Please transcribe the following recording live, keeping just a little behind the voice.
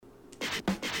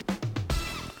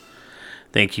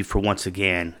Thank you for once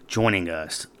again joining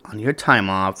us on your time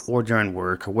off or during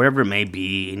work or wherever it may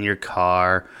be, in your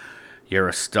car. You're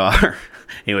a star.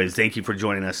 Anyways, thank you for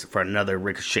joining us for another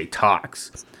Ricochet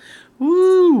Talks.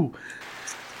 Woo!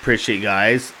 Appreciate you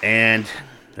guys. And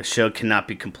the show cannot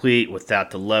be complete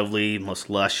without the lovely, most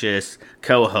luscious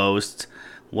co-host.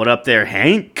 What up there,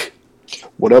 Hank?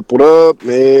 What up,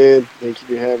 man? Thank you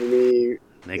for having me.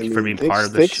 Thank you for being part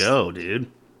of the show, dude.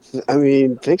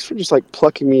 Thanks for just like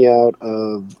plucking me out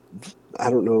of,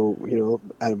 out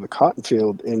of a cotton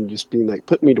field and just being like,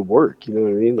 putting me to work. You know what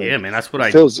I mean? Like, yeah, man, that's what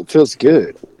it feels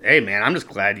good. Hey, man, I'm just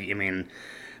glad. I mean,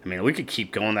 we could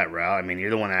keep going that route. I mean, you're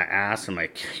the one that asked. I'm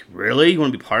like, really? You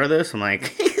want to be part of this? I'm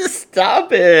like,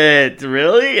 stop it,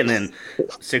 really? And then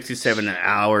 67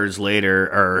 hours later,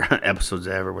 or episodes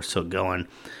ever, we're still going.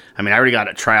 I mean, I already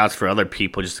got tryouts for other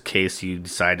people just in case you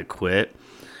decide to quit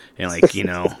and, like,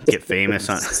 get famous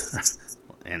on.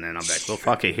 And then I'm like, well,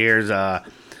 fuck it. Here's I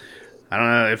don't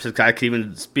know if this guy can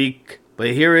even speak, but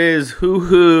here is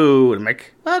Hoo. And I'm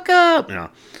like, welcome.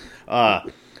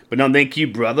 But no, thank you,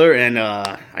 brother. And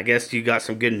I guess you got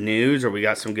some good news, or we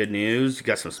got some good news. You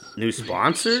got some new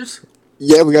sponsors?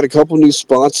 Yeah, we got a couple new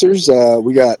sponsors.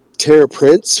 We got Terra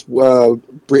Prince.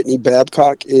 Brittany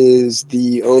Babcock is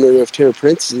the owner of Terra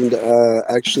Prince, and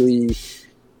actually,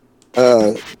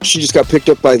 she just got picked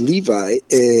up by Levi,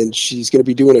 and she's going to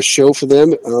be doing a show for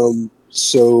them.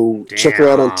 So check her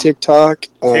out on TikTok,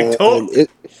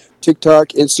 TikTok,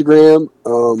 Instagram.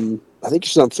 I think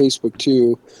she's on Facebook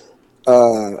too.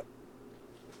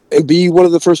 And be one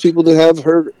of the first people to have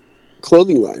her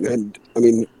clothing line. And I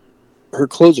mean, her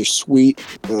clothes are sweet.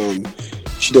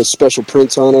 She does special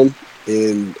prints on them,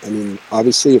 and I mean,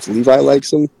 obviously, if Levi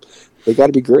likes them, they got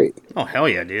to be great. Oh hell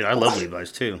yeah, dude! I love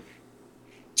Levi's too.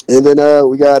 And then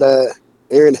we got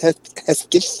Aaron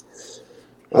Hesketh.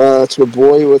 It's my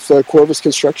boy with Corvus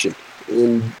Construction,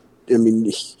 and I mean,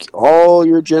 all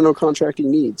your general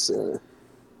contracting needs,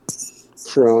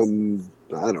 from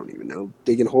I don't even know,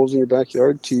 digging holes in your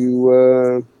backyard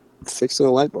to fixing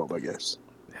a light bulb, I guess.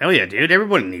 Hell yeah, dude!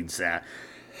 Everybody needs that,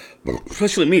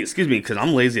 especially me. Excuse me, because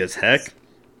I'm lazy as heck.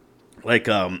 Like,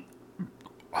 I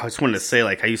just wanted to say,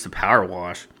 like, I used to power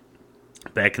wash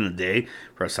back in the day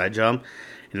for a side job.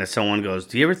 And then someone goes,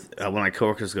 do you ever, one of my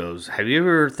coworkers goes, have you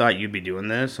ever thought you'd be doing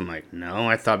this? I'm like, no,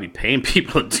 I thought I'd be paying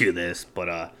people to do this.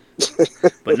 But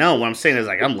no, what I'm saying is,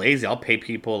 like, I'm lazy. I'll pay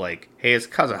people, like, hey, it's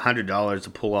costs $100 to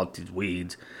pull out these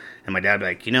weeds. And my dad would be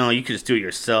like, you could just do it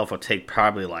yourself. It'll take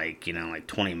probably, like,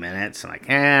 20 minutes. And like,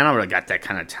 I don't really got that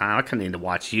kind of time. I kind of need to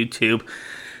watch YouTube.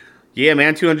 Yeah,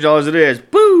 man, $200 it is.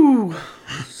 Boo!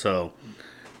 So,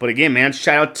 but again, man,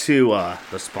 shout out to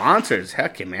the sponsors.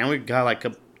 Heck yeah, man, we got like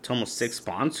it's almost 6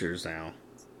 sponsors now.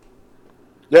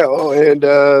 Yeah, and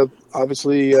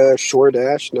obviously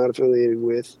ShoreDash, not affiliated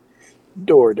with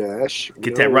DoorDash.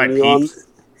 Get that right, peeps.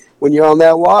 When you're on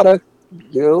that water,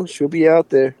 she'll be out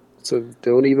there. So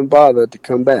don't even bother to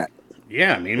come back.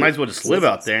 Yeah, I mean, you might as well just live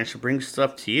out there and she'll bring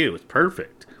stuff to you. It's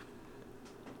perfect.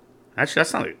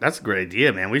 Actually, that's a great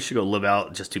idea, man. We should go live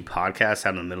out, just do podcasts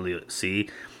out in the middle of the sea,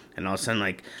 and all of a sudden,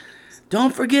 like,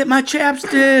 don't forget my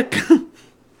chapstick.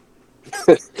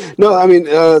 No, I mean,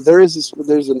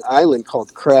 there's an island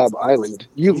called Crab Island.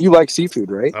 You like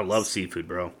seafood, right? I love seafood,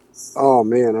 bro. Oh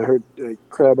man, I heard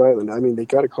Crab Island. I mean, they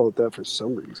got to call it that for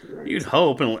some reason, right? You'd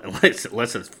hope,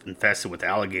 unless it's infested with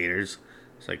alligators.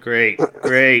 It's like, great.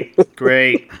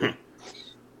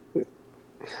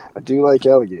 I do like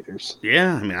alligators.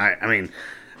 Yeah, I mean,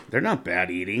 they're not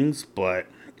bad eatings, but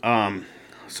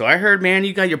so I heard, man,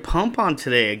 you got your pump on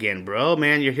today again, bro.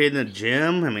 Man, you're hitting the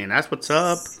gym. I mean, that's what's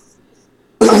up.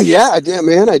 Yeah, I did,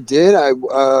 man. I did. I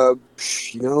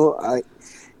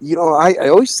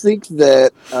always think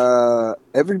that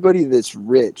everybody that's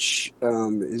rich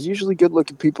is usually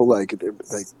good-looking people. Like,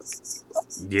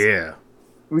 yeah.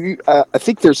 I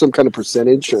think there's some kind of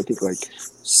percentage. I think like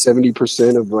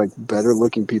 70% of like better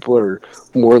looking people are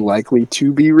more likely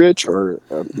to be rich or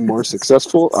more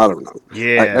successful. I don't know.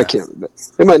 Yeah, I can't.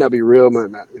 It might not be real.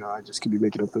 Might not. I just could be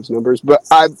making up those numbers. But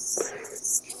I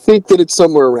think that it's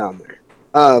somewhere around there.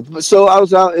 So I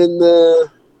was out in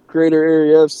the greater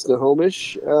area of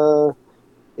Snohomish, and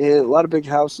a lot of big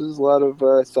houses. A lot of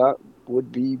I thought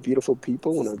would be beautiful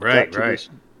people when I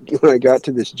got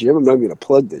to this gym. I'm not going to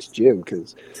plug this gym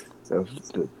because of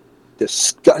the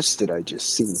disgust that I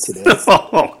just seen today.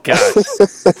 Oh God!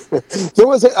 There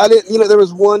was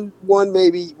one,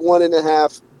 maybe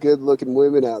 1.5 good-looking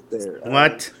women out there.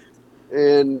 What?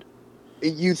 And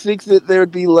you think that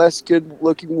there'd be less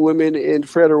good-looking women in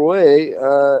Federal Way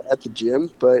at the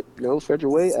gym, but no,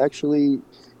 Federal Way actually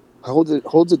holds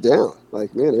it down.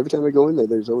 Like, man, every time I go in there,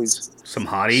 there's always Some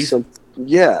hotties. some.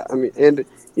 Yeah, I mean, and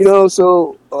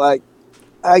so like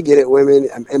I get it, women.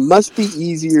 It must be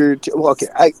easier to. Well, okay,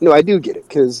 I do get it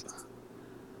because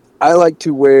I like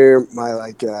to wear my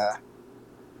like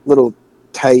little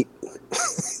tight, like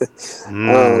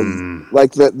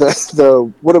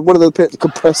the what are the pants?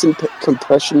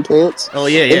 Compression pants. Oh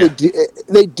yeah, yeah. And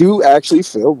they do actually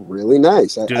feel really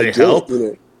nice. Do they help?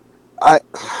 I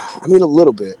mean a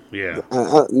little bit. Yeah.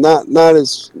 Not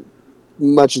as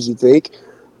much as you think.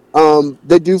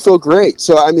 They do feel great.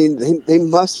 So I mean, they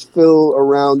must feel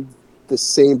around the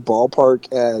same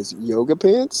ballpark as yoga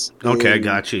pants. Okay, I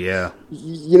got you. Yeah.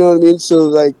 You know what I mean? So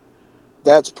like,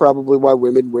 that's probably why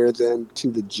women wear them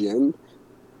to the gym.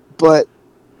 But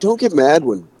don't get mad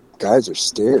when guys are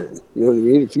staring. You know what I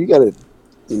mean? If you got a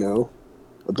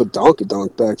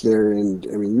badonkadonk back there, and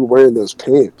I mean, you're wearing those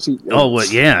pants.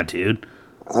 Yeah, dude.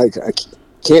 I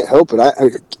can't help it. I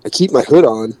keep my hood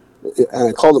on, and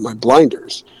I call it my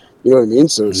blinders. You know what I mean?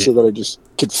 So that I just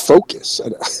could focus.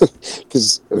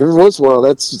 Because every once in a while,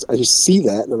 I just see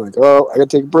that, and I'm like, oh, I gotta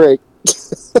take a break.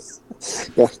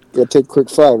 Gotta take a quick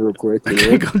 5 real quick.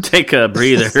 You know? Go take a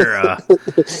breather. I'm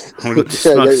gonna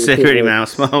smoke a cigarette, man.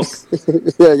 Smoke.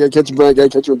 Yeah, I gotta catch a breath.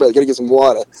 Gotta get some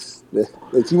water.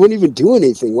 Like, you wouldn't even do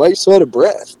anything. Why are you so out of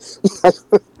breath?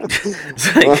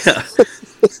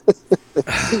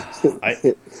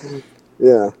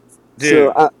 Yeah.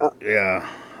 Dude, so yeah.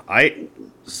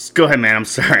 Go ahead, man. I'm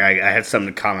sorry. I had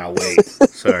something to comment. I'll wait.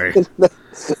 Sorry.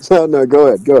 No, go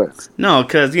ahead. No,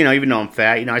 because, even though I'm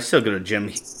fat, I still go to the gym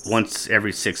once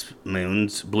every 6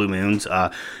 moons, blue moons.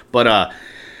 No, and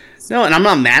I'm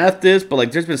not mad at this, but,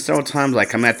 like, there's been several times,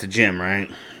 like, I'm at the gym, right?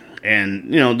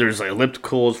 And, there's, like,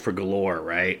 ellipticals for galore,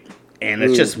 right? And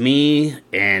it's just me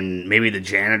and maybe the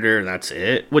janitor, and that's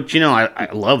it. Which, I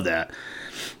love that.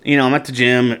 I'm at the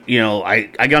gym, I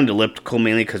got on the elliptical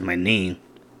mainly because my knee.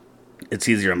 It's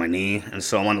easier on my knee, and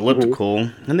so I'm on elliptical.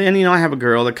 Mm-hmm. And then, I have a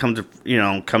girl that comes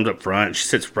up front. She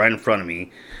sits right in front of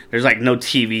me. There's, like, no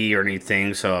TV or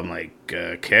anything, so I'm like,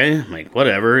 okay. I'm like,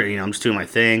 whatever. I'm just doing my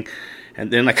thing. And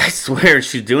then, like, I swear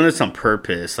she's doing this on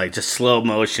purpose, like, just slow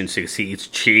motion so you can see each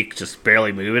cheek just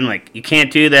barely moving. Like, you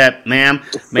can't do that, ma'am.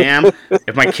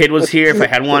 If my kid was here, if I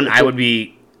had one,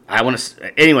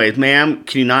 anyways, ma'am,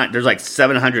 can you not? There's like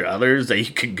 700 others that you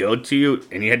could go to,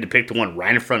 and you had to pick the one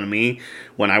right in front of me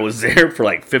when I was there for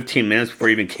like 15 minutes before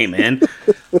you even came in.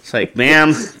 It's like,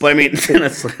 ma'am, but I mean, it's kind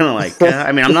of like,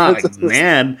 I'm not like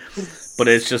mad, but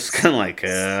it's just kind of like,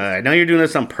 I know you're doing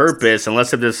this on purpose,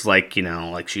 unless if this is like,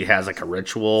 like she has like a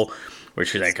ritual where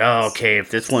she's like, oh, okay,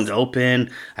 if this one's open,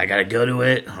 I gotta go to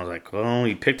it. I was like, well,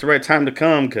 you picked the right time to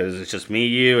come because it's just me,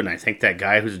 you, and I think that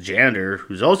guy who's a janitor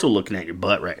who's also looking at your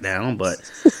butt right now, but,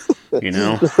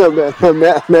 Imagine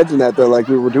that, though. Like,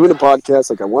 we were doing a podcast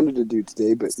like I wanted to do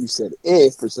today, but you said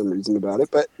for some reason about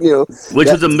it, but, Which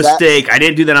was a mistake. I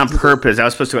didn't do that on purpose. I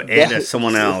was supposed to add to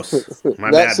someone else.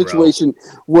 That situation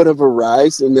would have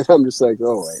arisen, and then I'm just like,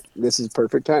 oh, wait, this is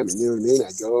perfect timing. You know what I mean?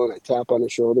 I go and I tap on her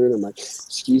shoulder, and I'm like,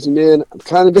 excuse me, man, I'm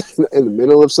kind of in the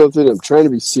middle of something. I'm trying to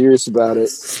be serious about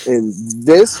it, and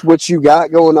what you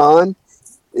got going on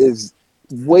is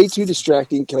way too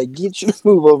distracting. Can I get you to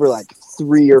move over like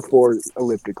 3 or 4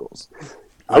 ellipticals?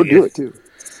 I would do it too.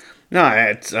 No,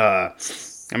 it's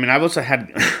I've also had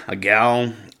a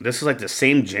gal. This is like the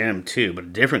same gym too, but a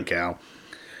different gal.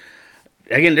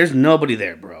 Again, there's nobody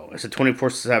there, bro. It's a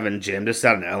 24/7 gym. This is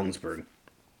out in Ellensburg.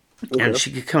 Okay. And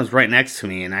she comes right next to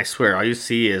me, and I swear, all you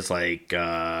see is like,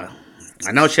 I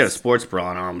know she had a sports bra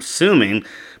on, I'm assuming,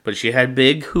 but she had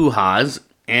big hoo-has.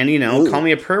 And, call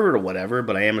me a pervert or whatever,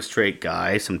 but I am a straight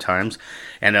guy sometimes.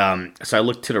 And so I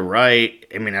look to the right,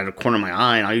 out of the corner of my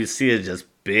eye, and all you see is just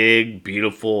big,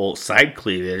 beautiful side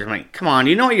cleavage. I'm like, come on,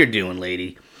 you know what you're doing,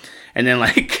 lady. And then,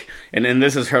 and then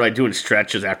this is her, doing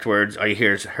stretches afterwards. All you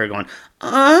hear is her going,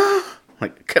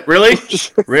 Like, really?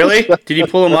 Really? Did you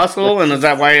pull a muscle, and is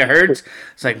that why it hurts?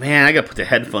 It's like, man, I gotta put the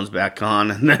headphones back on.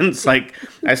 And then it's like,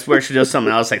 I swear she does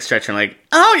something else, like stretching, like,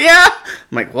 oh, yeah.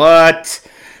 I'm like, what?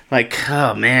 Like,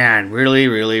 oh, man, really,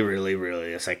 really, really,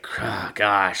 really. It's like, oh,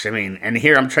 gosh. And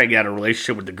here I'm trying to get out of a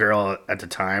relationship with the girl at the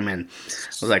time, and I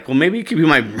was like, well, maybe you could be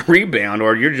my rebound,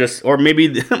 or or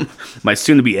maybe my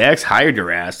soon-to-be ex hired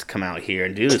your ass to come out here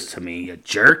and do this to me, you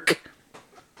jerk.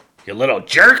 You little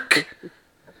jerk.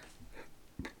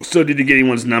 So, did you get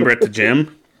anyone's number at the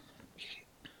gym?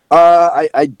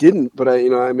 I didn't, but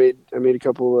I made a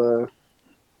couple.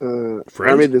 Friends?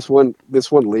 I made this one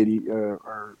lady,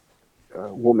 or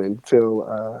woman,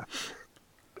 feel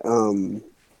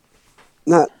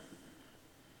not.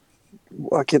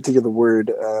 Well, I can't think of the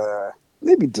word.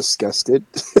 Maybe disgusted.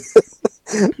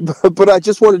 but I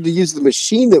just wanted to use the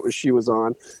machine that she was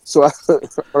on. So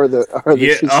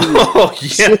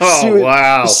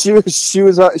wow. She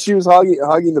was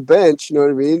hogging the bench. You know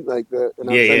what I mean? Like the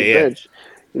bench.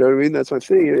 You know what I mean? That's my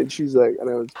thing. And she's like,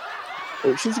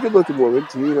 she's a good looking woman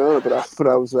too, you know. But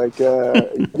I was like,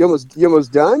 you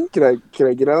almost done? Can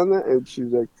I get on that? And she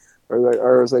was like,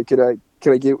 or I was like, could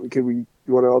we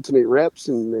want to alternate reps?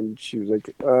 And then she was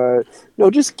like, no,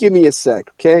 just give me a sec,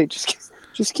 okay?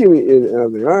 Just give me. And I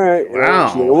was like, all right. Wow.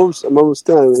 Like, I'm almost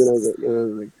done. And then I was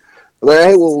like,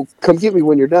 hey, well, come get me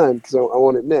when you're done because I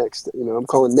want it next. You know, I'm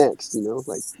calling next. You know,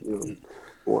 like, you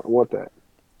know, I want that.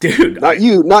 Dude, not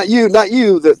you,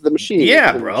 the machine.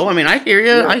 Yeah, bro. Machine. I mean, I hear you.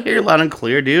 Yeah. I hear you loud and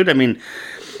clear, dude. I mean,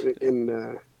 and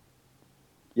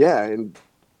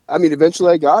I mean,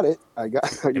 eventually I got it. I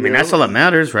mean, that's all that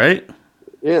matters, right?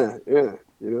 Yeah. You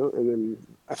know, and then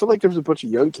I feel like there was a bunch of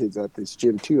young kids at this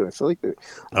gym too. I feel like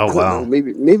oh wow.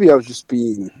 Maybe I was just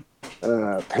being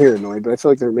paranoid, but I feel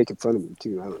like they were making fun of me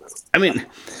too. I don't know. I mean,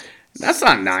 that's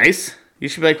not nice. You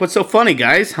should be like, "What's so funny,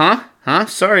 guys? Huh?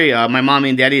 Sorry, my mommy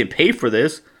and daddy didn't pay for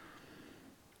this."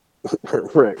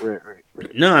 Right.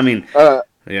 No, I mean,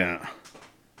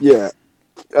 yeah.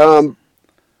 No,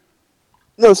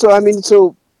 so I mean,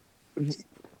 do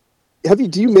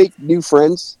you make new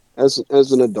friends as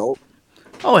an adult?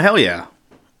 Oh hell yeah!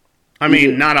 I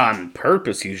mean, not on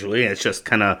purpose usually. It's just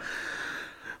kind of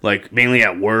like mainly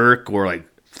at work or like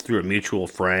through a mutual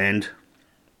friend.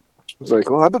 I was like,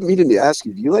 well, I've been meaning to ask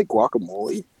you, do you like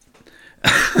guacamole?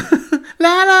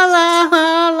 La la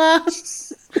la la.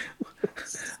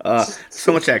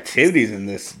 So much activities in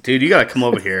this, dude. You gotta come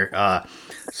over here.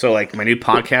 So like my new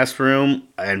podcast room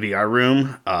and VR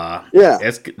room.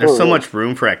 There's so much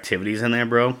room for activities in there,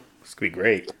 bro. It's gonna be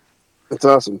great. That's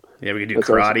awesome. Yeah, we can do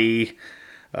karate,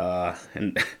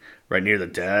 and right near the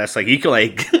desk. Like you can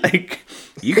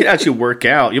you can actually work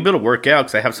out. You'll be able to work out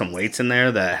because I have some weights in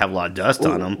there that have a lot of dust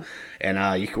on them,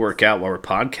 and you can work out while we're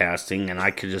podcasting, and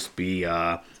I could just be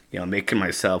making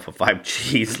myself a 5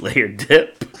 cheese layer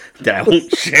dip that I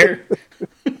won't share.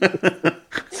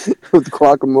 With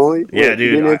guacamole? Yeah, dude.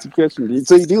 You didn't answer the question.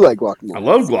 So you do like guacamole? I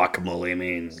love guacamole. I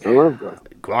mean, I love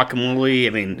guacamole. I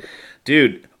mean,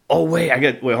 dude. Oh wait,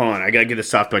 hold on. I gotta get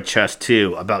this off my chest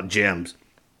too about gyms.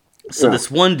 So this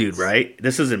one dude, right?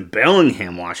 This is in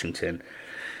Bellingham, Washington.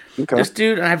 Okay. This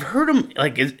dude, I've heard him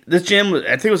like this gym.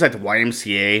 I think it was at the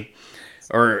YMCA.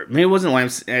 Or maybe it wasn't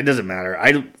YMCA. It doesn't matter.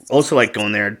 I also like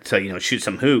going there to shoot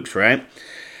some hoops, right?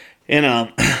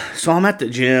 And so I'm at the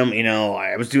gym.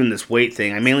 I was doing this weight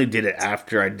thing. I mainly did it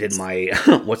after I did my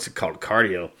what's it called,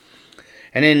 cardio.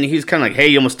 And then he's kind of like, "Hey,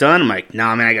 you almost done?" I'm like,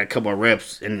 "Nah, man, I got a couple more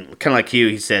reps." And kind of like you,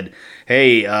 he said,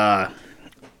 "Hey,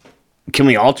 can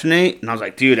we alternate?" And I was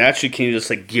like, "Dude, actually, can you just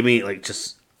like give me like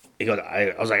just?" He goes,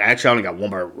 I was like, "Actually, I only got one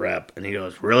more rep." And he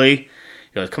goes, "Really?" He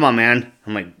goes, "Come on, man."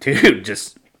 I'm like, "Dude,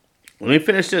 just." Let me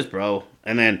finish this, bro.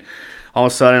 And then all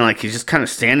of a sudden, like, he's just kind of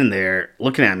standing there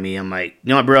looking at me. I'm like, you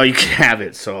know what, bro, you can have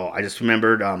it. So I just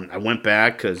remembered I went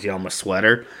back because, I'm a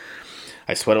sweater.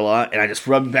 I sweat a lot. And I just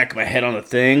rubbed the back of my head on the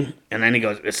thing. And then he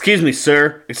goes, excuse me,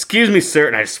 sir.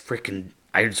 And I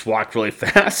just walked really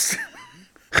fast.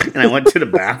 And I went to the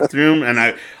bathroom. And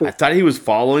I thought he was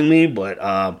following me,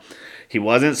 but he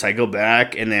wasn't. So I go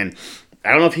back. And then I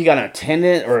don't know if he got an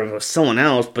attendant or it was someone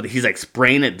else, but he's like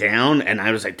spraying it down, and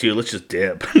I was like, dude, let's just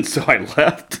dip. And so I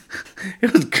left.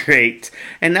 It was great.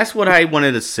 And that's what I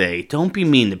wanted to say. Don't be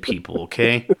mean to people,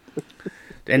 okay?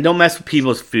 And don't mess with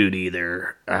people's food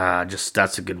either.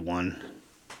 That's a good one.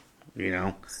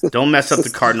 Don't mess up the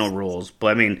cardinal rules.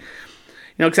 But I mean,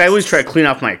 because I always try to clean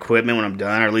off my equipment when I'm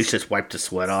done, or at least just wipe the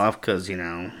sweat off, because,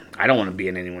 I don't want to be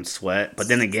in anyone's sweat. But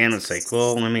then again, it's like,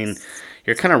 well, I mean,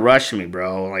 you're kind of rushing me,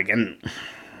 bro. Like, and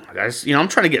I'm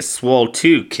trying to get swole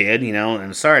too, kid.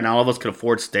 And sorry, not all of us could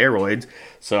afford steroids.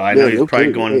 So I know he's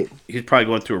probably going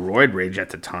through a roid rage at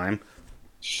the time.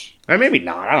 Or maybe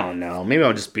not. I don't know. Maybe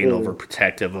I'm just being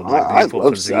overprotective of my beautiful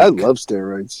physique. I love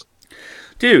steroids,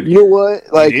 dude. You know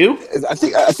what? Like, you? I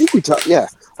think we talked. Yeah,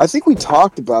 I think we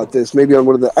talked about this maybe on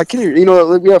one of the. I can't.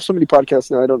 We have so many podcasts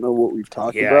now. I don't know what we've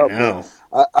talked about. I know.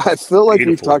 I feel like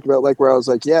we've talked about like where I was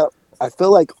like, yeah. I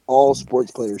feel like all sports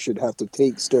players should have to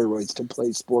take steroids to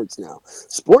play sports now.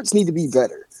 Sports need to be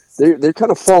better. They're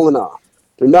kind of falling off.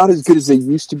 They're not as good as they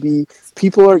used to be.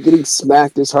 People aren't getting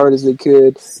smacked as hard as they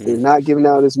could. They're not giving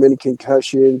out as many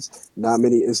concussions.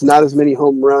 It's not as many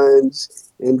home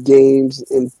runs in games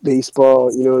in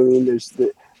baseball. You know what I mean?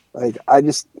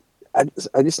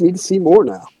 I just need to see more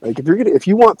now. Like if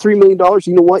you want $3 million,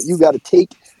 you know what? You got to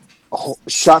take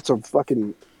shots of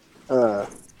fucking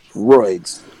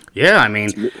roids. Yeah, I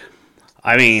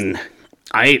mean,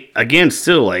 again,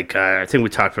 still, like, I think we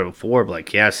talked about it before, but,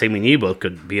 like, yeah, same me both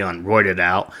could be on roided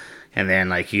out, and then,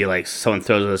 like, someone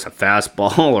throws us a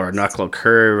fastball or a knuckle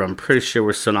curve, I'm pretty sure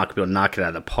we're still not going to be able to knock it out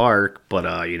of the park, but,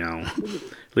 at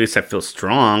least I feel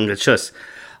strong. It's just,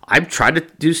 I've tried to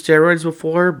do steroids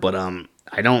before, but,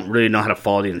 I don't really know how to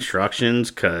follow the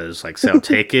instructions, because, like, say I'll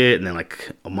take it, and then,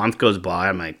 like, a month goes by,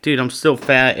 I'm like, dude, I'm still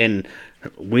fat and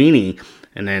weenie.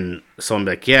 And then someone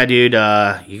be like, yeah, dude,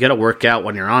 you got to work out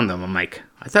when you're on them. I'm like,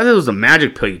 I thought it was a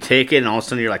magic pill. You take it, and all of a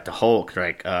sudden you're like the Hulk. You're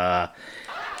like,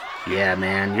 yeah,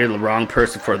 man, you're the wrong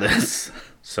person for this.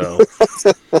 So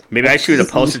maybe I should be the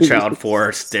poster child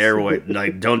for steroid.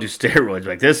 Like, don't do steroids.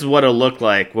 Like, this is what it'll look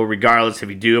like. Well, regardless if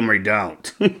you do them or you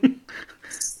don't.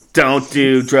 Don't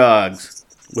do drugs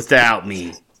without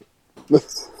me.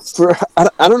 I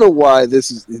don't know why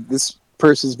this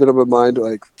person's been on my mind,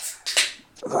 like,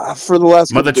 for the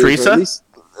last Mother Teresa?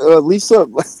 At least,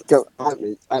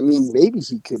 I mean, maybe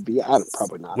he could be.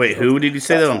 Probably not. Wait, who did you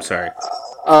say that? I'm sorry.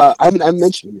 I haven't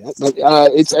mentioned him yet, but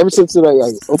it's ever since that I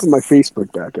opened my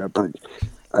Facebook back up. I'm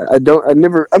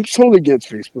totally against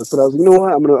Facebook, but I was like, you know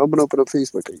what? I'm gonna open up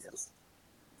Facebook again.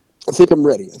 I think I'm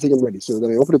ready. So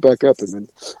then I opened it back up, and then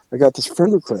I got this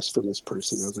friend request from this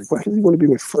person. I was like, why does he want to be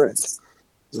my friend? I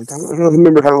was like, I don't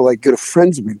remember how like good of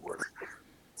friends we were.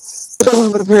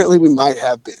 But apparently we might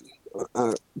have been.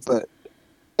 But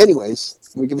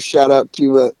anyways, we give a shout out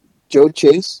to Joe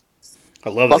Chase. I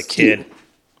love the kid.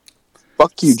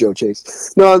 Fuck you, Joe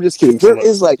Chase. No, I'm just kidding.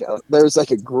 There's like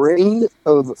a grain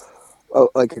of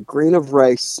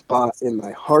rice spot in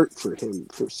my heart for him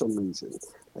for some reason.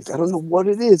 Like, I don't know what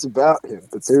it is about him,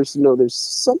 but there's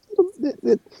something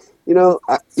that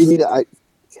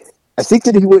I think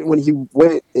that when he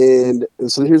went, and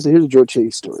so here's a Joe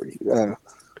Chase story.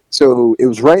 So it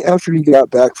was right after he got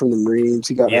back from the Marines.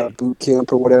 He got out of boot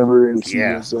camp or whatever, and he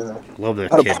was at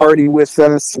a party with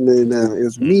us. And then it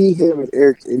was me, him, and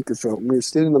Eric Inkerfeld. We were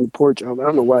standing on the porch. I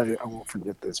don't know why I won't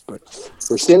forget this, but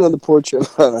we're standing on the porch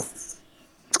of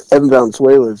Evan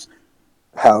Valenzuela's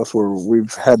house, where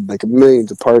we've had like millions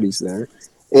of parties there.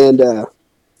 And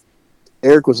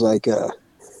Eric was like,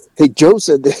 "Hey, Joe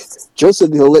said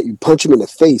he'll let you punch him in the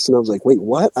face," and I was like, "Wait,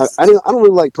 what?" I don't really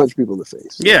like punch people in the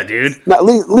face. Yeah, dude. At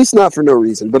least not for no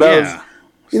reason. But I was,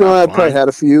 I probably had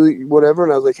a few, whatever,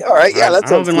 and I was like, "All right, yeah, that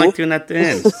sounds cool." I don't even like doing that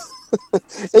then.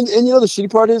 and the shitty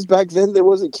part is, back then there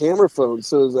wasn't camera phones,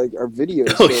 so it was like our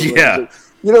videos. Oh, so yeah. Like,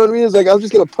 you know what I mean? It's like I was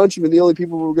just gonna punch him, and the only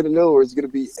people who were gonna know was gonna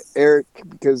be Eric,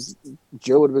 because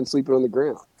Joe would have been sleeping on the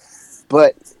ground.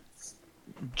 But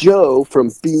Joe, from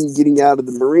getting out of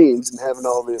the Marines and having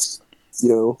all this,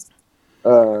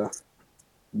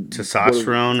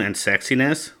 testosterone and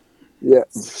sexiness. Yeah,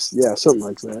 something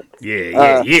like that.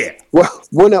 Yeah. Well,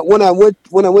 when I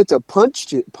went to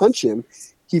punch him,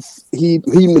 he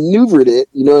maneuvered it.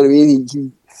 You know what I mean?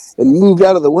 He and moved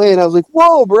out of the way, and I was like,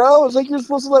 "Whoa, bro!" I was like, "You're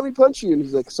supposed to let me punch you," and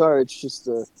he's like, "Sorry, it's just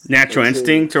natural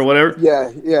instinct or whatever." Yeah.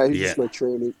 He's just my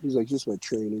training. He's like, "Just my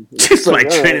training." Just my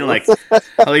training. Right. Like,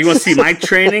 oh, you want to see my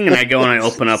training? And I go and I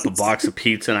open up a box of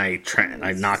pizza and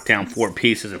I knock down 4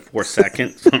 pieces in 4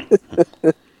 seconds. And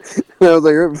I was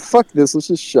like, "Fuck this! Let's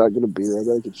just shotgun a beer. I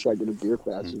bet I can shotgun a beer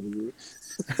faster than you."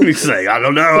 He's like, "I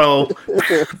don't know."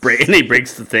 And he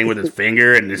breaks the thing with his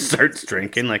finger and just starts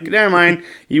drinking. Like, never mind,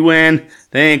 you win.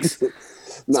 Thanks.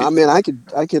 Nah, man, I could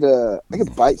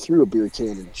bite through a beer can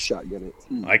and shotgun it.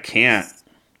 I can't.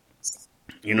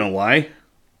 You know why?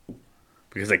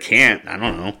 Because I can't. I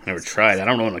don't know. Never tried. I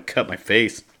don't know when to cut my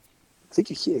face. I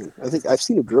think you can. I think I've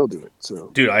seen a girl do it.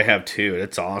 So, dude, I have too.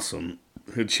 It's awesome.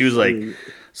 She was like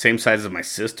same size as my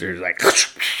sister. Like,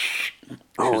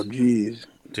 oh jeez.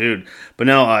 Dude, but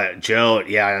no, Joe,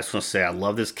 yeah, I just want to say I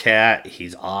love this cat.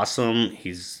 He's awesome.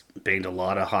 He's banged a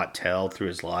lot of hot tail through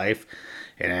his life.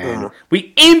 And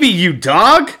we envy you,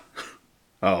 dog!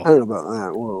 Oh. I don't know about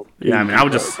that. Whoa. Yeah, I mean, I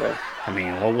would just,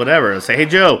 well, whatever. I'll say, hey,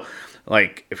 Joe,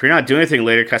 like, if you're not doing anything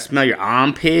later, can I smell your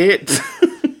armpit?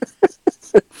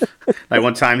 Like,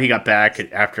 one time he got back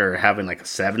after having, like, a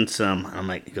 7-some. I'm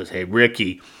like, he goes, hey,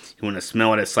 Ricky, you want to smell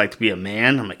what it's like to be a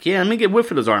man? I'm like, yeah, let me get a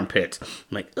whiff of those armpits. I'm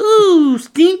like, ooh,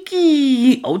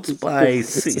 stinky, Old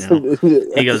Spice.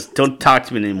 He goes, don't talk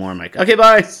to me anymore. I'm like, okay,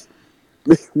 bye.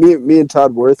 Me and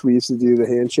Todd Worth, we used to do the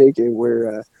handshake, and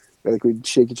where like we'd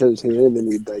shake each other's hand, and then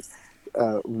we'd like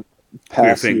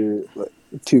pass your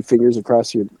 2 fingers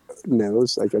across your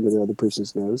nose, like under the other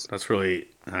person's nose. That's really,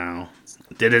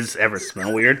 did it ever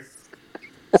smell weird?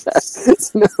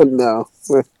 No,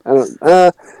 I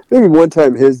don't. Maybe one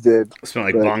time his did. It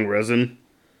smelled like bong resin.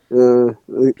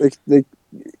 They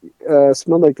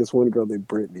smelled like this one girl named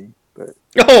Brittany. But...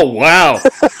 Oh wow,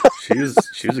 she was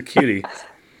a cutie.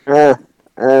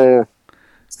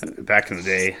 back in the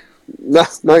day. No,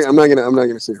 I'm not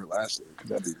gonna say her last name because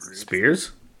that'd be rude.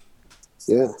 Spears?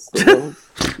 Yeah.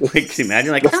 Like, can you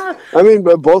imagine? Like, I mean,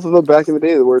 but both of them back in the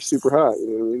day they were super hot. You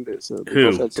know what I mean? So they both who?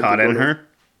 had something Todd and going on. her?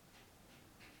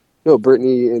 No,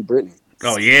 Brittany and Brittany.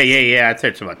 Oh, yeah. I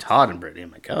thought about Todd and Brittany.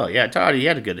 I'm like, oh, yeah, Todd, he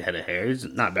had a good head of hair. He's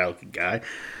not a bad looking guy.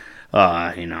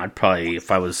 I'd probably,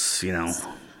 if I was,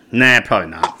 nah, probably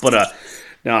not. But,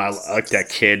 no, I like that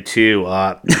kid, too.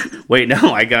 Wait,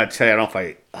 no, I gotta tell you, I don't know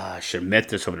if I should admit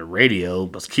this over the radio,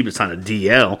 but let's keep this on a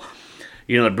DL.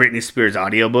 You know the Britney Spears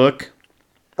audiobook?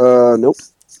 Nope.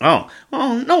 Oh,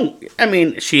 well, no. I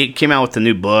mean, she came out with a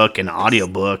new book, an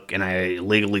audiobook, and I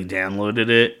legally downloaded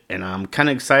it, and I'm kind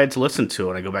of excited to listen to it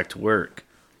when I go back to work.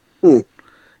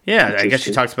 Yeah, I guess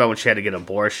she talks about when she had to get an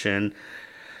abortion.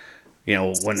 You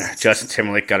know, when Justin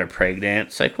Timberlake got her pregnant.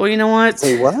 It's like, well, you know what?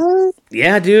 Wait, what?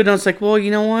 Yeah, dude. And I was like, well,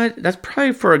 you know what? That's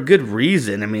probably for a good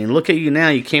reason. I mean, look at you now.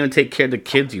 You can't even take care of the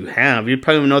kids you have. You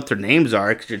probably don't know what their names are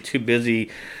because you're too busy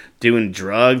doing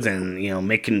drugs and,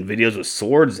 making videos with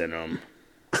swords in them.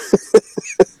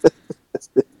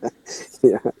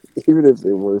 Yeah, even if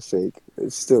they were fake,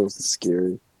 it's still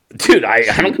scary. Dude, I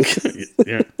don't...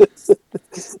 Yeah.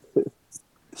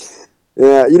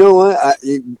 Yeah, you know what?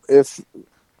 If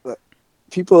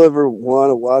people ever want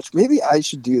to watch, maybe I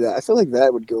should do that. I feel like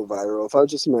that would go viral. If I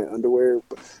was just in my underwear,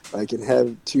 like, and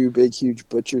had two big, huge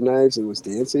butcher knives and was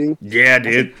dancing. Yeah,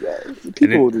 dude.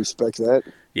 People would respect that.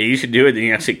 Yeah, you should do it. Then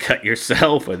you actually cut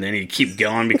yourself, and then you keep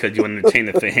going because you want to entertain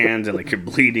the fans, and like you're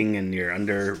bleeding in your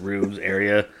under rubes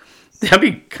area. That'd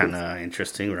be kind of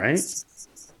interesting, right?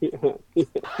 No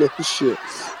shit.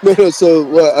 No. So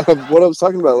what I was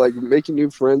talking about, like making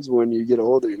new friends when you get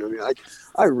older. You know what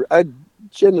I mean? I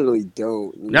generally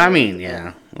don't. No, I mean,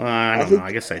 yeah. Well, I don't know.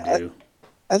 I guess I do.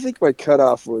 I think my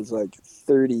cutoff was like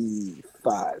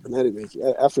 35, and I didn't make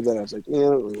it. After that, I was like, I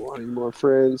don't really want any more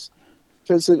friends.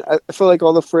 Because I feel like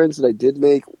all the friends that I did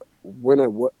make, I don't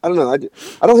know, I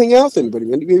don't hang out with anybody.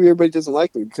 Maybe everybody doesn't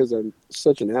like me because I'm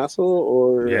such an asshole,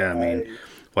 or... Yeah, I mean,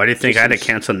 why do you think I had to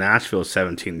cancel Nashville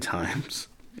 17 times?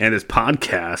 And this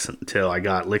podcast until I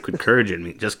got liquid courage in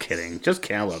me. Just kidding.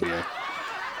 I love you.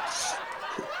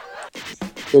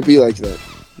 Don't be like that.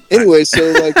 Anyway,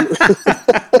 so like...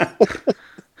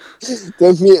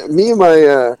 me and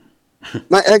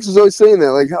my ex was always saying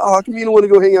that, like, oh, how come you don't want to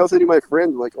go hang out with any of my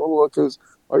friends? I'm like, oh, well, because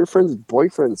all your friends'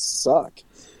 boyfriends suck.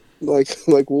 Like,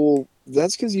 well,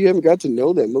 that's because you haven't got to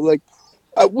know them. But like,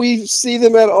 we see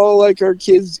them at all, like, our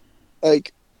kids,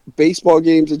 like, baseball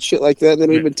games and shit like that. They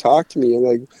don't even talk to me. I'm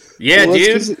like, yeah, well,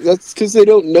 dude. That's because they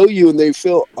don't know you and they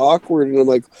feel awkward. And I'm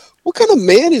like, what kind of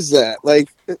man is that? Like,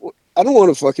 I don't want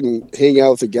to fucking hang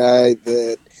out with a guy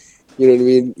that, you know what I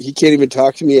mean? He can't even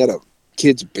talk to me at a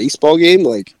kid's baseball game.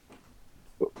 Like,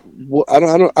 well,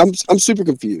 I'm super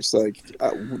confused. Like,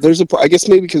 I guess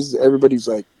maybe because everybody's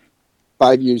like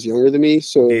 5 years younger than me,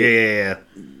 so yeah,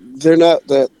 they're not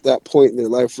that point in their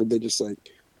life where they're just like,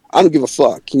 I don't give a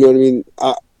fuck. You know what I mean?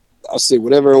 I'll say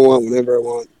whatever I want, whenever I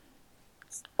want,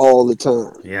 all the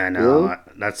time. Yeah, I know. You know?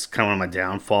 That's kind of one of my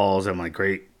downfalls and one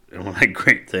of my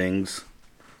great things.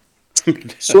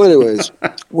 So, anyways,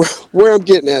 where I'm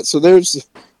getting at, so there's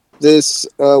this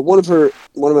one of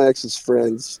my ex's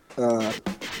friends.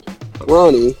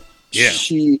 Ronnie. Yeah.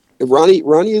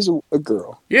 Ronnie is a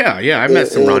girl. Yeah. I've met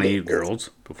some Ronnie girls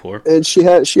before. And she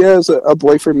has a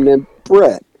boyfriend named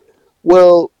Brett.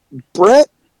 Well, Brett,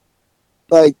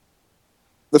 like,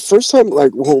 the first time,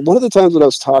 like, one of the times that I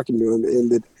was talking to him,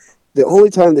 and the only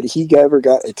time that he ever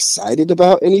got excited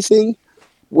about anything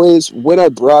was when I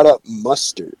brought up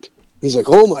mustard. He's like,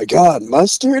 oh my God,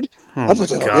 mustard? I put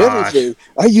that on everything.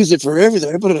 I use it for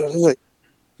everything. I put it on, I'm like,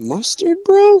 mustard,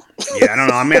 bro? Yeah, I don't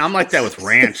know. I mean, I'm like that with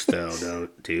ranch, though,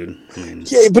 dude. I mean,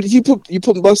 yeah, but you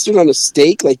put mustard on a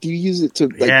steak. Like, do you use it to?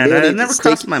 Like, yeah, that never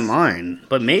crossed my mind.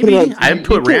 But maybe I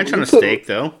put ranch on a steak,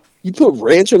 though. You put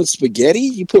ranch on spaghetti.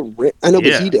 You put I know,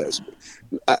 but he does.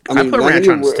 I mean, put ranch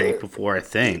on steak before, I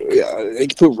think. Yeah, you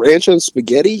put ranch on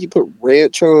spaghetti. You put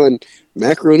ranch on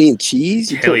macaroni and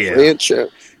cheese. You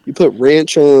put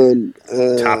ranch on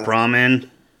top ramen.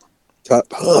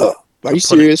 Are you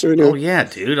serious right now? Oh, yeah,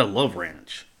 dude. I love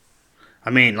ranch. I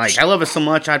mean, like, I love it so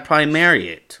much, I'd probably marry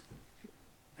it.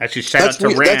 Actually, shout out to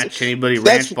Ranch. Anybody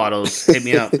ranch bottles, hit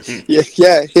me up.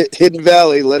 Yeah. Hidden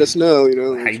Valley, let us know. You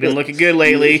know, you've been looking good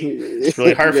lately. It's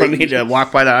really hard for me to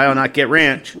walk by the aisle and not get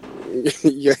ranch.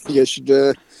 Yeah, you should.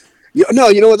 No,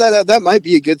 you know what? That might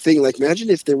be a good thing. Like, imagine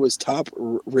if there was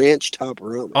ranch top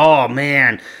rum. Oh,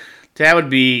 man. That would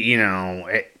be,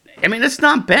 I mean, it's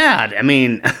not bad. I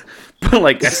mean... But,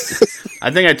 like, I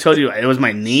think I told you, it was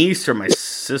my niece or my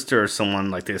sister or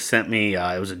someone, like, they sent me,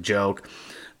 it was a joke,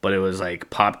 but it was like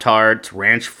Pop-Tarts,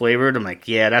 ranch flavored. I'm like,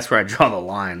 yeah, that's where I draw the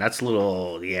line. That's a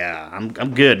little, yeah,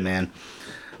 I'm good, man.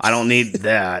 I don't need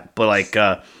that. But like,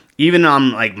 even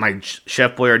on like my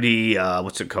Chef Boyardee,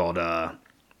 what's it called?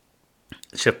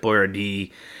 Chef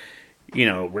Boyardee,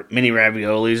 mini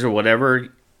raviolis or whatever.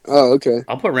 Oh, okay.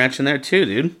 I'll put ranch in there too,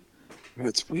 dude.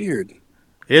 That's weird.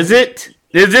 Is it?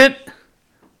 Is it?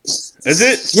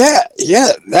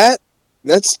 Yeah.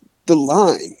 That's the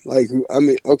line. Like, I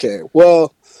mean, okay.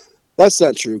 Well, that's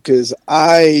not true because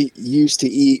I used to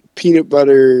eat peanut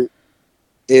butter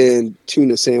and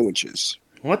tuna sandwiches.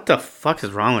 What the fuck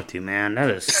is wrong with you, man?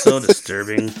 That is so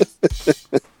disturbing.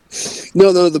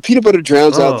 No, the peanut butter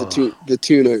drowns out the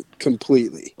tuna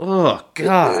completely. Oh,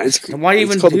 God. Why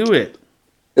even do it?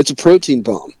 It's a protein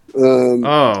bomb.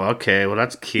 Okay. Well,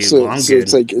 that's cute. So, I'm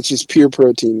good. It's just pure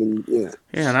protein. And, yeah.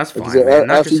 Yeah, that's fine.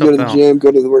 After you go to the gym,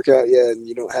 go to the workout, and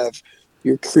you don't have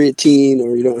your creatine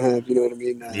or you don't have, you know what I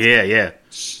mean? Yeah.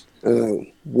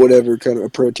 Whatever kind of a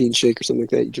protein shake or something like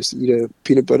that. You just eat a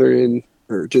peanut butter and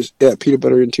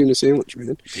tuna sandwich,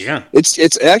 man. Yeah,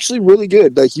 it's actually really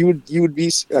good. Like you would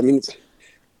be. I mean,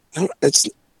 it's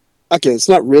okay. It's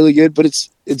not really good, but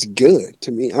it's good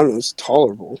to me. I don't know. It's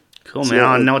tolerable. Cool, man.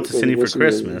 I don't know what to send you for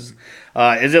Christmas.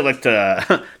 Is it like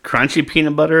the crunchy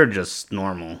peanut butter or just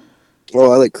normal?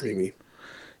 Oh, I like creamy.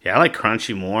 Yeah, I like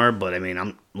crunchy more, but I mean,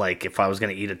 I'm like, if I was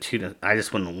gonna eat a tuna, I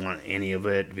just wouldn't want any of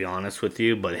it, to be honest with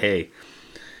you. But hey,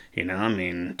 I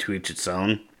mean, to each its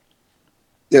own.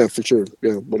 Yeah, for sure.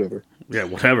 Yeah, whatever. Yeah,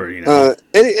 whatever.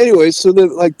 Anyway, so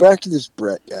then, like, back to this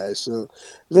Brett guy. So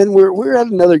then we're at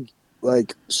another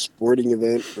like sporting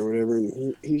event or whatever,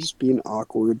 and he's being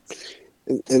awkward.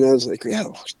 And I was like,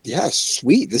 yeah,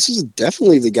 sweet. This is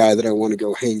definitely the guy that I want to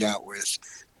go hang out with.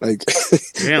 Like,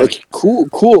 like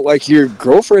cool. Like, your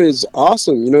girlfriend is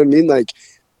awesome. You know what I mean? Like,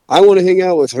 I want to hang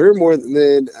out with her more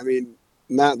than, I mean,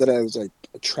 not that I was like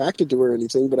attracted to her or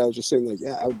anything, but I was just saying, like,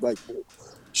 yeah, I would like.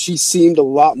 She seemed a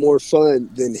lot more fun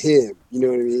than him. You know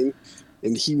what I mean?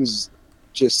 And he was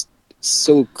just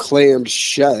so clammed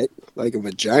shut like a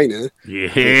vagina.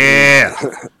 Yeah.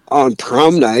 On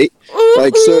prom night,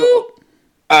 like so.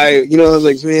 I was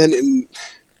like, man, and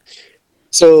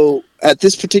so at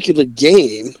this particular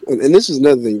game, and this is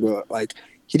another thing, but like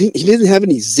he didn't have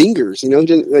any zingers,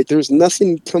 like there was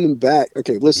nothing coming back.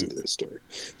 Okay, listen to this story.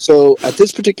 So at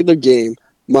this particular game,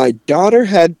 my daughter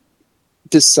had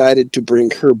decided to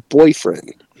bring her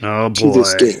boyfriend to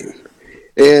this game,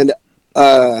 and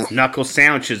knuckle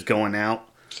sandwiches going out.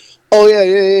 Oh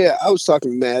yeah. I was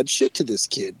talking mad shit to this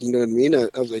kid. You know what I mean? I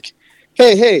was like,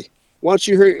 hey. Why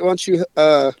don't you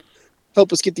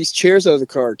help us get these chairs out of the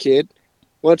car, kid?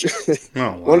 Why don't you?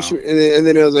 Why don't you? And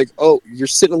then I was like, oh, you're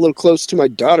sitting a little close to my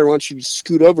daughter. Why don't you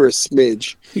scoot over a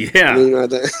smidge? Yeah.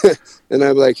 And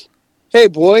I'm like, hey,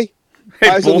 boy,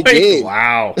 eyes on the game.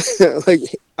 Wow. Like,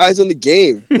 eyes on the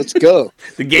game. Let's go.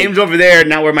 The game's over there,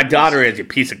 not where my daughter is. You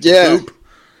piece of poop.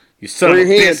 You son of a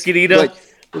biscuit eater.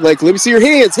 Like, let me see your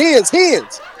hands.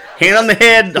 Hand on the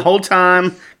head the whole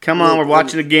time. Come on, we're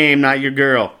watching the game, not your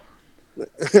girl.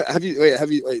 Have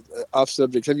you off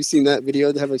subject? Have you seen that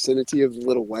video? Have I sent it to you of the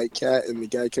little white cat, and the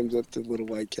guy comes up to the little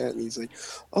white cat, and he's like,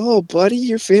 "Oh, buddy,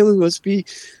 your family must be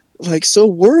like so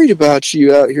worried about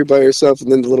you out here by yourself." And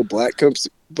then the little black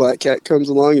cat comes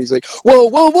along, and he's like,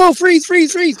 "Whoa, freeze!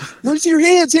 Let me see your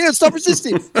hands, stop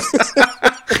resisting."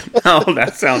 Oh,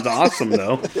 that sounds awesome,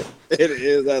 though. It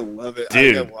is. I love it.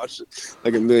 Dude. I've watched it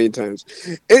like a million times.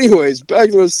 Anyways, back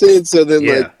to what I was saying. So then,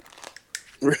 like.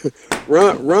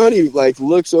 Ronnie like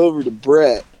looks over to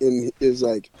Brett and is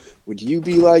like, would you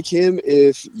be like him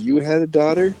if you had a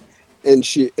daughter? And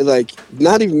she like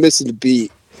not even missing a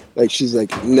beat, like she's like,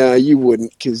 nah, you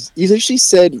wouldn't, because either she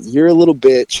said you're a little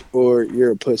bitch or you're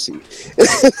a pussy.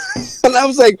 And I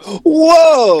was like,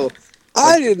 whoa,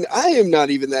 I am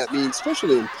not even that mean,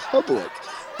 especially in public.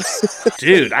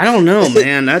 Dude, I don't know,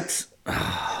 man. That's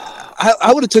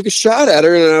I would have took a shot at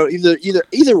her, and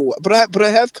either way. But I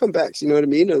have comebacks. You know what I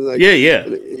mean? And like,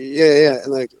 yeah. And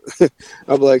like,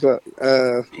 I'm like,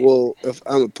 well, if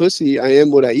I'm a pussy, I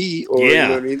am what I eat. Or you know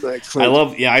what I mean? Like, I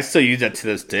love. Yeah, I still use that to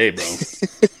this day,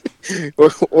 bro.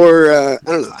 or I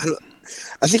don't know.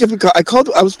 I think I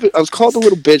was called a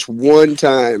little bitch one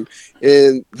time,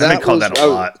 and I call that a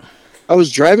lot. I was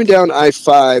driving down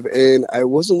I-5, and I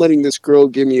wasn't letting this girl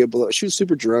give me a blow. She was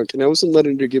super drunk, and I wasn't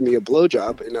letting her give me a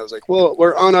blowjob. And I was like, well,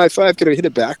 we're on I-5. Can I hit a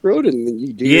back road? And then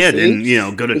you do your thing?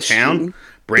 Then, go to town.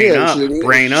 Brain up.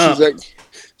 She's like,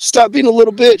 stop being a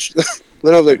little bitch.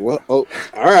 Then I was like, well, all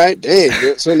right,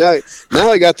 dang. So now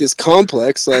I got this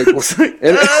complex. Like, why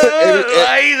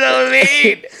you so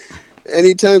mean?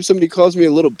 anytime somebody calls me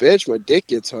a little bitch, my dick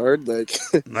gets hard. Like,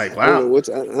 Like, I don't know wow.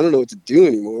 I don't know what to do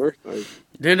anymore. Like,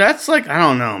 Dude, that's like, I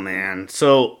don't know, man.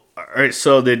 So, all right,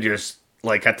 so did you just,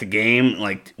 like, at the game,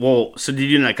 like, well, so did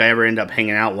you, like, ever end up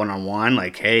hanging out one-on-one?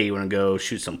 Like, hey, you want to go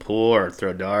shoot some pool or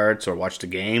throw darts or watch the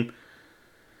game?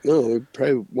 no, I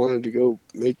probably wanted to go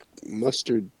make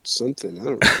mustard something. I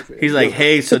don't know. He's like,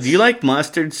 hey, so do you like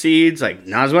mustard seeds? Like,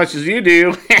 not as much as you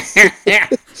do. I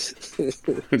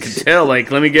can tell,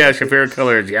 like, let me guess, your favorite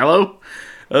color is yellow?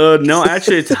 No,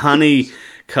 actually, it's honey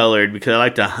colored because I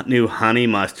like the new honey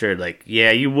mustard. Like,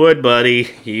 yeah, you would, buddy.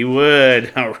 You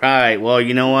would. All right. Well,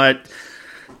 you know what?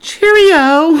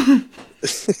 Cheerio.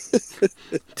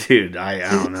 Dude, I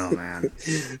don't know, man.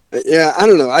 Yeah, I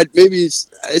don't know. Maybe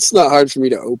it's not hard for me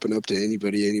to open up to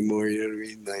anybody anymore. You know what I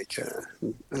mean? Like,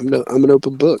 I'm an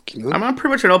open book. You know, I'm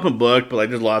pretty much an open book, but like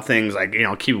there's a lot of things like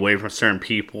keep away from certain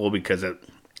people because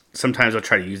sometimes they'll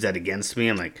try to use that against me.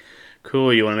 I'm like,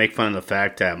 cool, you want to make fun of the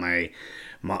fact that my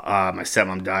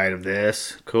stepmom died of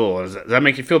this? Cool. Does that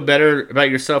make you feel better about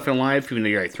yourself in life, even though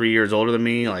you're like 3 years older than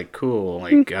me? Like, cool.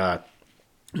 Like,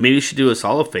 maybe you should do us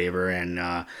all a favor and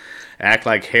act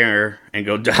like hair and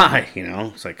go die.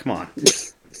 It's like, come on.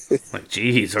 Like,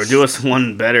 geez, or do us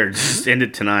one better. Just end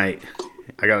it tonight.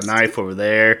 I got a knife over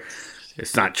there.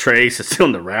 It's not Trace. It's still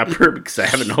in the wrapper because I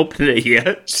haven't opened it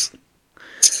yet.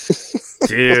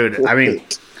 Dude, I mean,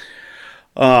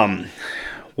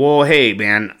 well, hey,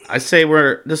 man, I say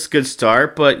this is a good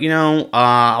start, but,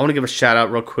 I want to give a shout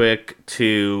out real quick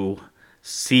to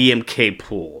CMK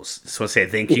Pools. Just want to say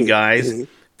thank you guys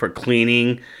for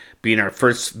cleaning, being our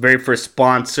very first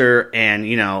sponsor, and,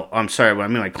 I'm sorry, what I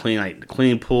mean by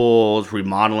clean pools,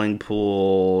 remodeling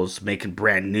pools, making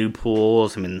brand new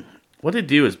pools. I mean, what they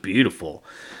do is beautiful.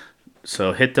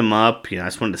 So hit them up. I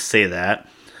just wanted to say that.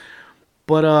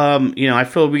 But, I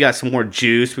feel we got some more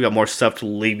juice. We got more stuff to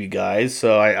leave you guys.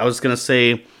 So I was going to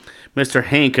say, Mr.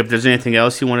 Hank, if there's anything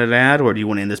else you wanted to add, or do you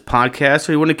want to end this podcast,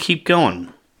 or you want to keep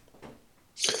going?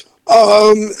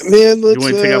 Man, let's... You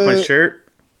want to take off my shirt?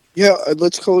 Yeah,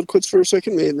 let's call it quits for a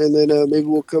second, man, and then maybe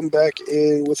we'll come back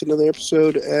in with another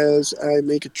episode as I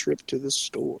make a trip to the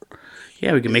store.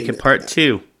 Yeah, we can make it part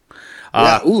 2.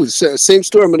 Same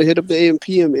store. I'm going to hit up the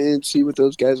AM/PM and see what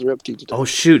those guys are up to today. Oh,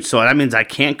 shoot. So that means I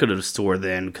can't go to the store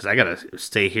then because I got to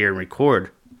stay here and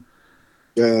record.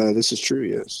 This is true,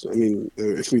 yes. I mean,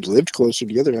 if we lived closer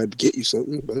together, I'd get you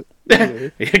something, but...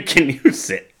 Can you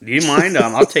sit? Do you mind?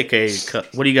 I'll take a cut.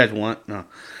 What do you guys want? No.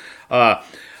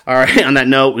 All right. On that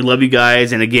note, we love you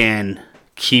guys. And again,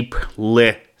 keep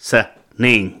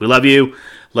listening. We love you.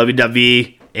 Love you,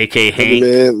 Davi, a.k.a. Hank.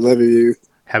 Man, love you.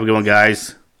 Have a good one,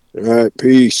 guys. All right,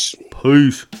 peace.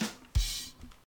 Peace.